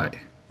to die,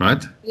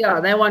 right?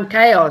 Yeah, they want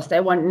chaos. They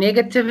want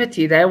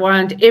negativity. They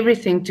want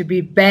everything to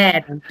be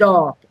bad and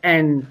dark,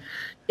 and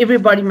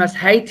everybody must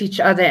hate each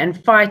other and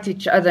fight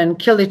each other and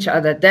kill each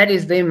other. That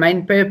is their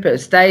main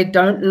purpose. They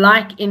don't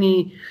like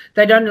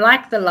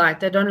the light.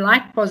 They don't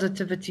like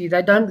positivity.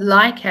 They don't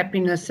like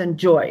happiness and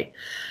joy.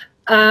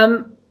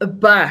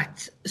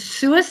 But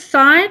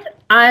suicide,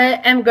 I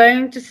am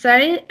going to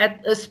say,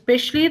 at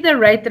especially the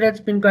rate that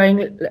it's been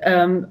going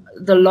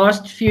the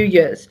last few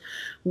years,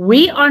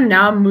 we are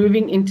now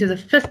moving into the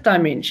fifth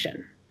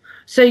dimension.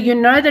 So you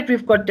know that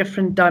we've got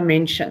different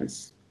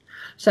dimensions.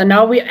 So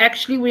now we're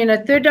in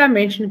a third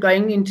dimension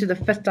going into the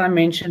fifth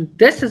dimension.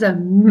 This is a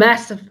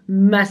massive,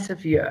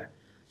 massive year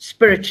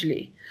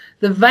spiritually.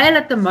 The veil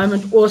at the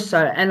moment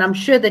also, and I'm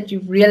sure that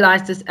you've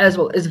realized this as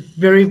well, is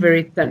very,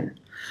 very thin.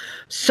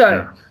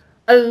 So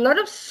a lot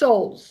of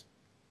souls,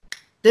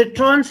 the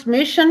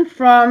transmission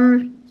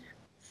from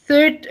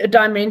third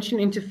dimension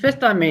into fifth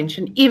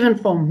dimension, even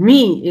for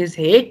me, is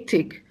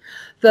hectic.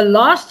 The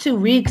last 2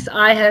 weeks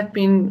I have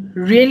been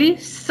really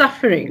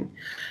suffering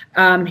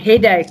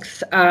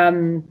headaches,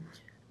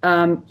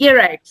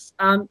 earaches,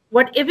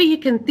 whatever you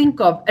can think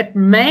of. It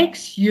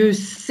makes you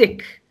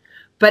sick,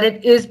 but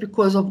it is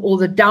because of all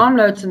the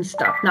downloads and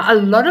stuff. Now, a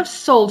lot of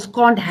souls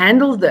can't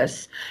handle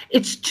this.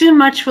 It's too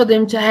much for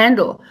them to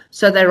handle,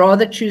 so they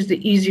rather choose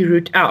the easy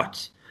route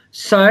out.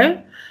 So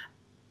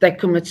they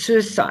commit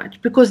suicide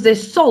because their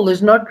soul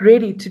is not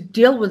ready to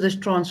deal with this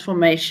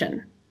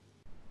transformation.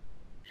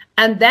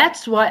 And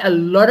that's why a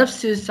lot of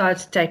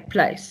suicides take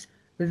place.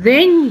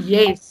 Then,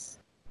 yes,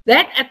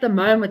 that at the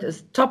moment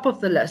is top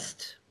of the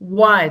list.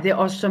 Why there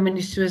are so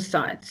many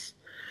suicides.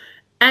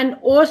 And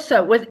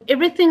also with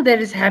everything that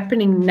is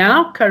happening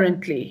now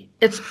currently,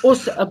 it's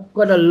also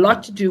got a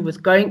lot to do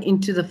with going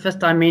into the fifth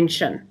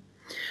dimension.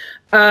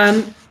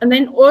 And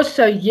then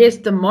also, yes,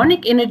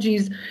 demonic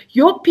energies,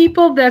 your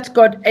people that's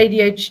got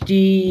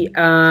ADHD,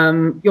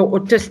 your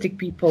autistic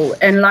people,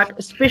 and like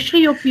especially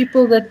your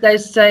people that they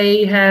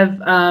say have,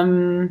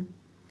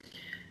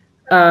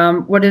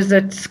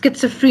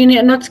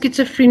 schizophrenia,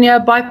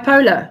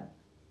 bipolar.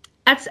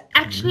 That's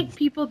actually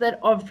people that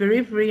are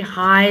very, very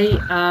high,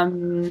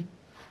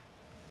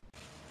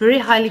 very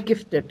highly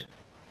gifted.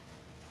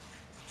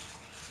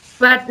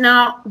 But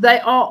now they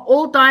are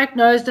all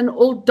diagnosed and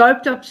all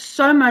doped up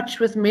so much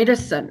with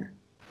medicine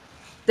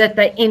that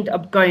they end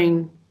up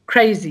going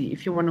crazy,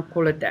 if you want to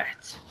call it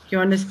that. You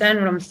understand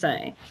what I'm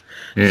saying?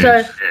 Yes.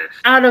 So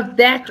out of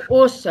that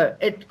also,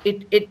 it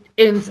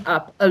ends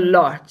up a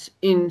lot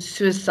in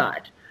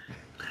suicide.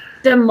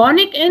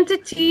 Demonic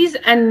entities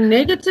and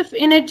negative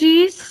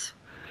energies,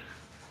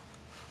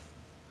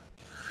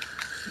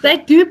 they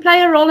do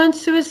play a role in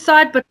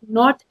suicide, but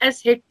not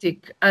as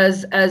hectic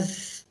as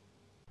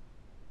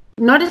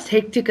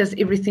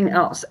everything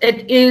else.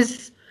 It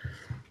is,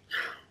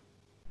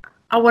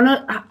 I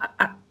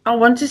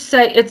want to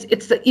say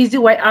it's the easy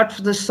way out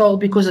for the soul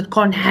because it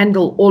can't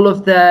handle all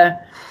of the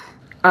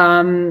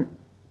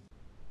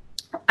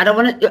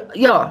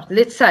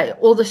let's say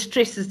all the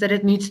stresses that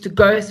it needs to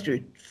go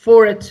through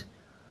for it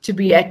to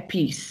be at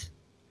peace.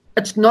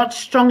 It's not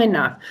strong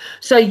enough.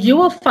 So you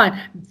will find,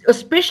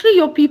 especially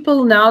your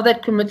people now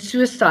that commit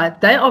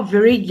suicide, they are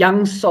very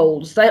young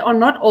souls. They are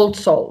not old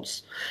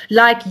souls.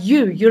 Like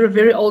you're a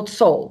very old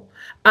soul.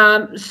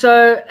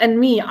 And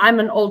me,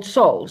 I'm an old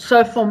soul.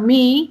 So for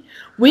me,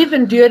 we've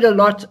endured a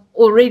lot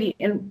already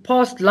in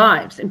past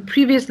lives, in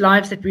previous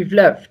lives that we've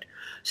lived.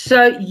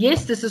 So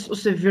yes, this is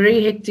also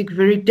very hectic,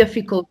 very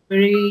difficult,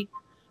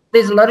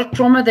 there's a lot of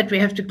trauma that we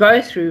have to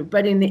go through.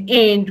 But in the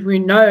end, we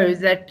know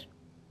that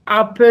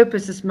our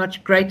purpose is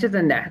much greater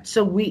than that.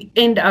 So we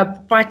end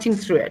up fighting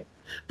through it.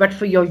 But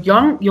for your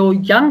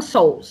young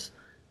souls,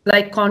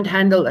 they can't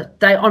handle it.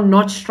 They are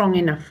not strong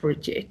enough for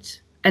it yet.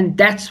 And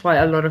that's why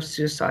a lot of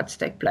suicides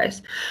take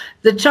place.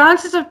 The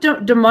chances of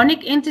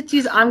demonic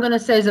entities, I'm going to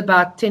say, is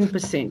about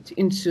 10%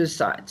 in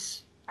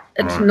suicides.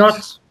 It's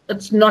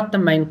not the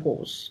main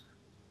cause.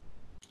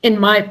 In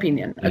my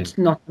opinion, it's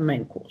not the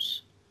main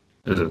cause.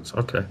 It is.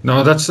 Okay.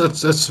 No,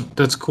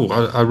 that's cool.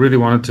 I really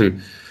wanted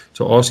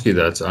to ask you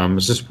that. I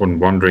was just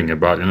wondering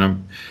about,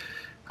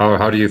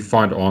 how do you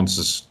find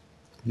answers?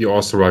 You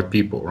ask the right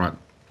people, right?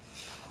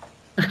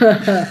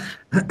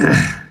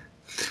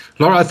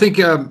 Laura, I think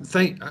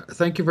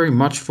thank you very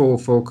much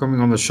for coming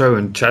on the show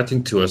and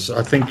chatting to us.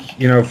 I think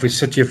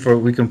if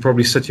we can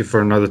probably sit here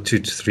for another 2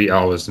 to 3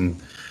 hours and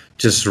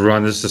just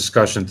run this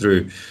discussion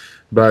through.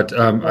 But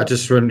I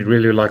just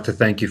really like to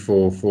thank you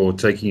for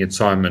taking your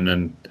time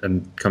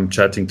and come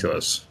chatting to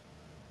us.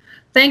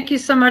 Thank you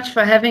so much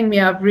for having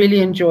me. I've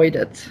really enjoyed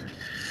it.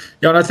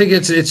 Yeah, and I think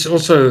it's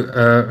also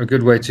a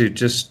good way to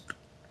just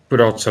put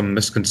out some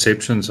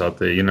misconceptions out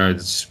there.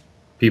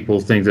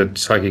 People think that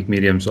psychic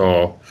mediums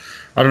are,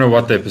 I don't know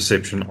what their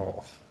perception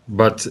are,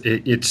 but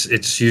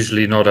it's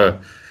usually not a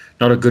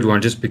good one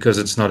just because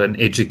it's not an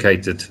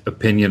educated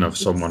opinion of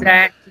someone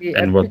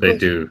and what they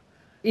do.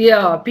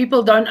 Yeah,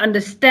 people don't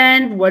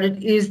understand what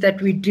it is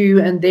that we do,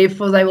 and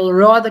therefore they will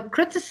rather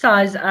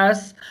criticize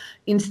us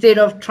instead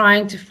of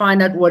trying to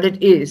find out what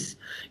it is.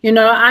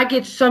 I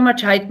get so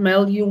much hate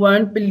mail, you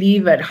won't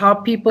believe it, how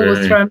people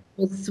will throw me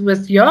with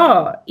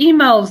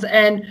emails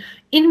and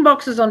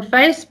inboxes on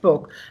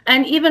Facebook.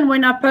 And even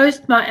when I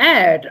post my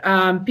ad,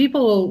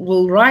 people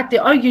will write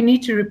there, oh, you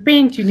need to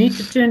repent, you need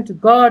to turn to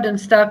God and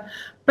stuff.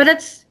 But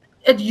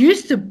it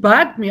used to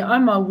bug me. Oh,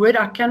 my word,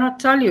 I cannot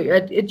tell you.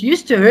 It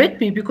used to hurt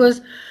me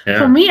because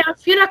for me, I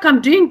feel like I'm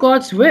doing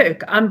God's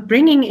work. I'm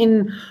bringing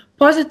in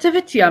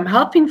positivity. I'm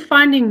helping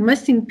finding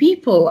missing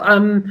people.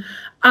 I'm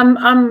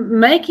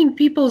making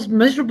people's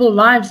miserable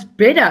lives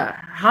better.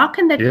 How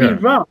can that be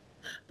wrong?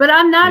 But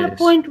I'm now at a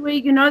point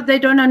where, they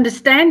don't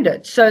understand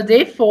it. So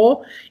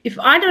therefore, if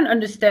I don't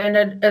understand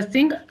it, I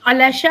think I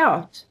lash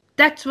out.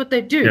 That's what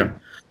they do. Yeah.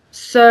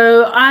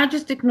 So I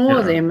just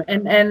ignore them.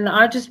 And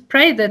I just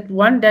pray that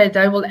one day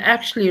they will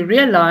actually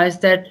realize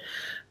that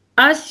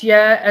us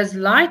here as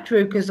light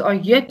workers are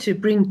here to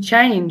bring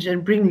change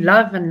and bring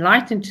love and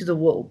light into the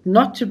world,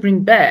 not to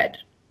bring bad.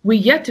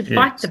 We're here to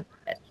fight the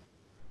bad.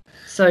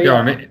 So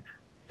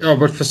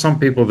but for some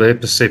people, their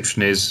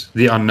perception is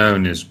the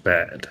unknown is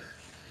bad.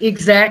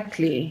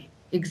 Exactly.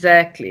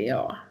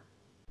 Yeah.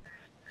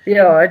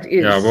 Yeah, it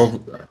is. Yeah.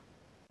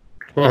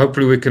 Well,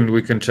 hopefully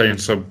we can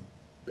change some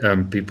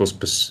people's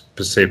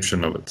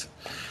perception of it.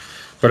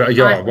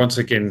 But once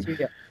again,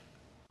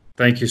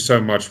 thank you so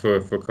much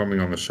for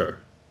coming on the show.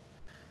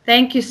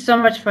 Thank you so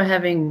much for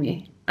having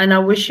me, and I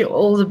wish you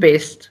all the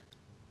best.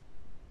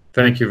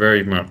 Thank you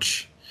very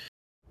much.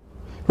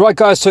 Right,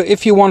 guys, so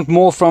if you want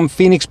more from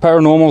Phoenix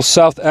Paranormal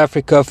South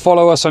Africa,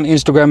 follow us on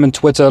Instagram and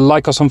Twitter,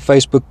 like us on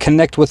Facebook,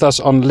 connect with us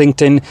on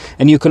LinkedIn,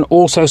 and you can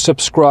also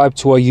subscribe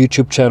to our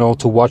YouTube channel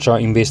to watch our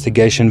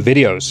investigation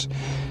videos.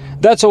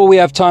 That's all we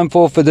have time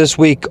for this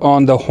week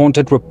on The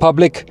Haunted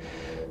Republic.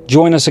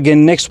 Join us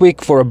again next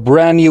week for a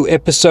brand new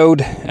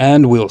episode,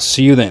 and we'll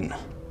see you then.